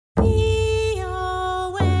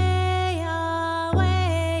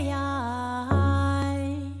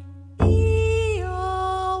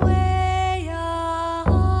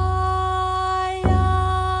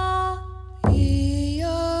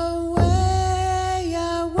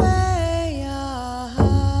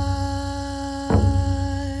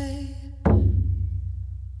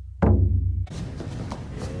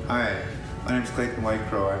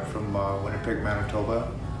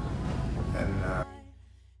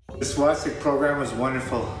This Awasisak program was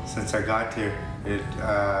wonderful since I got here. It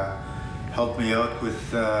helped me out with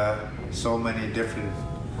so many different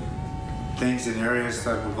things and areas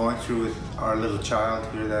that we're going through with our little child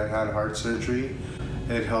here that had heart surgery.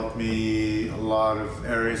 It helped me a lot of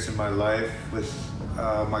areas in my life with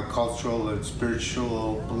my cultural and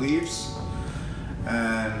spiritual beliefs,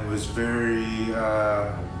 and was very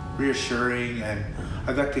reassuring, and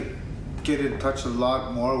I got to get in touch a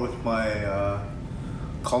lot more with my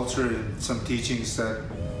culture and some teachings that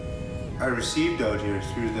I received out here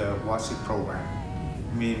through the Awasisak program.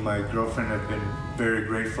 Me and my girlfriend have been very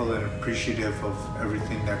grateful and appreciative of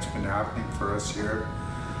everything that's been happening for us here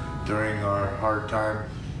during our hard time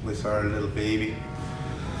with our little baby.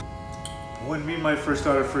 When me and my first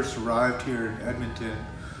daughter first arrived here in Edmonton,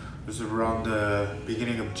 it was around the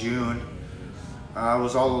beginning of June. I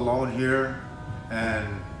was all alone here, and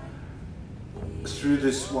through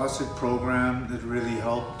this Awasisak program, it really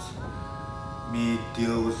helped me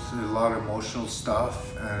deal with a lot of emotional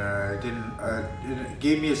stuff, and it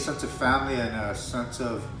gave me a sense of family and a sense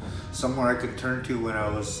of somewhere I could turn to when I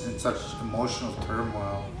was in such emotional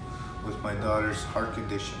turmoil with my daughter's heart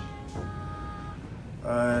condition.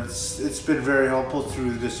 It's been very helpful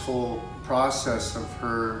through this whole process of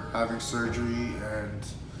her having surgery and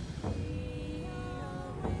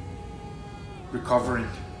recovering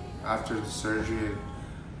after the surgery, and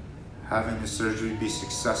having the surgery be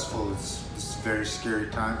successful. It's a very scary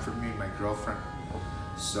time for me and my girlfriend.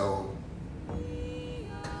 So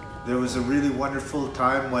there was a really wonderful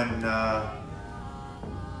time when I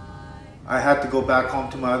had to go back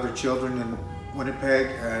home to my other children in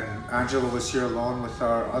Winnipeg, and Angela was here alone with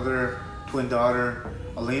our other twin daughter,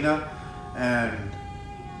 Alina, and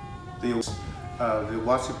the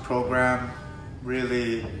Awasisak program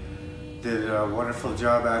really did a wonderful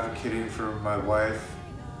job advocating for my wife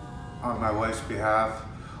on my wife's behalf,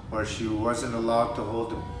 where she wasn't allowed to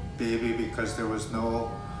hold the baby because there was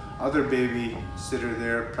no other babysitter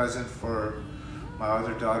there present for my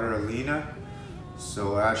other daughter, Alina.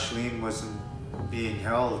 So Ashleen wasn't being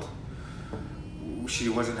held. She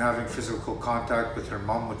wasn't having physical contact with her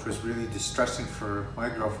mom, which was really distressing for my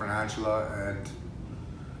girlfriend, Angela. And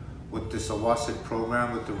with this Awasisak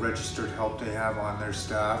program, with the registered help they have on their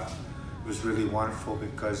staff, it was really wonderful,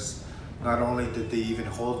 because not only did they even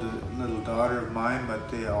hold the little daughter of mine,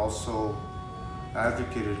 but they also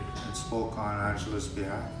advocated and spoke on Angela's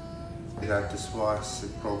behalf. That this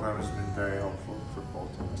Awasisak program has been very helpful for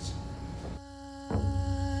both.